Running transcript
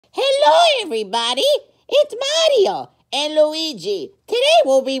Hello, everybody. It's Mario and Luigi. Today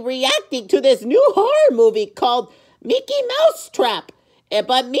we'll be reacting to this new horror movie called Mickey Mouse Trap.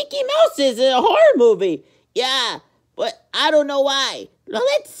 But Mickey Mouse is a horror movie. Yeah, but I don't know why. Now,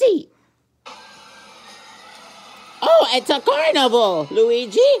 let's see. Oh, it's a carnival,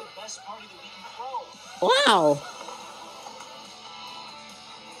 Luigi. Wow.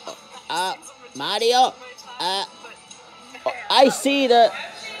 Mario, I see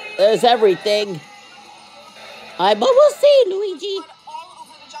there's everything. But we'll see, Luigi. All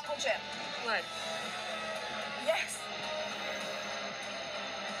over the jungle gym. What? Yes.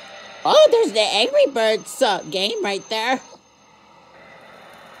 Oh, there's the Angry Birds game right there.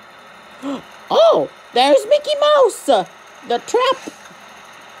 Oh, there's Mickey Mouse, the trap.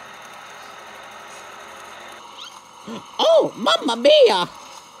 Oh, Mamma Mia.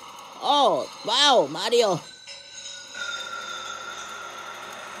 Oh, wow, Mario.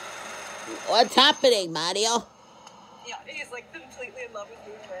 What's happening, Mario? Yeah, he's like completely in love with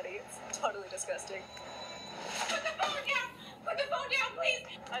me already. It's totally disgusting. Put the phone down! Put the phone down, please!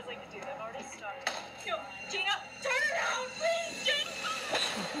 I was like, dude, I've already stopped. Yo, Gina, turn around, please! Gina!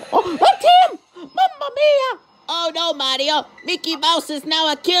 Oh, that's him! Mamma Mia! Oh no, Mario! Mickey Mouse is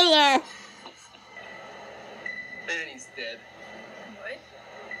now a killer! And he's dead. What?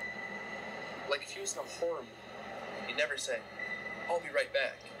 Like if he was in a horror movie, he'd never say, I'll be right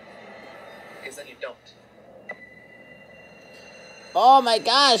back. Because then you don't. Oh my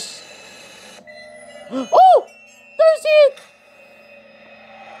gosh! Oh! There's it!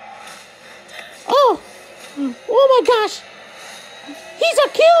 Oh! Oh my gosh! He's a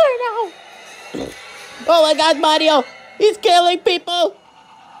killer now! Oh my god, Mario! He's killing people!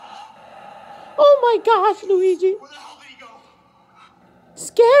 Oh my gosh, Luigi! Where the hell did he go?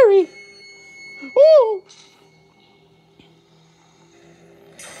 Scary! Oh!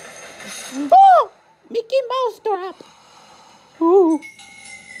 Oh! Mickey Mouse trap! Oh!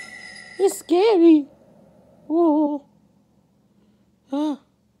 It's scary! Oh! Oh!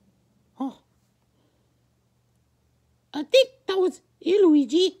 I think that was you,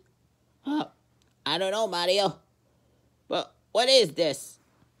 Luigi. I don't know, Mario. But what is this?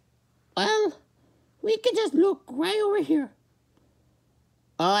 Well, we can just look right over here.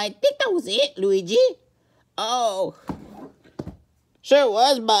 I think that was it, Luigi. Oh. Sure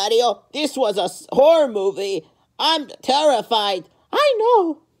was, Mario. This was a horror movie. I'm terrified. I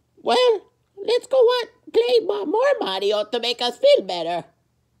know. Well, let's go play more Mario to make us feel better.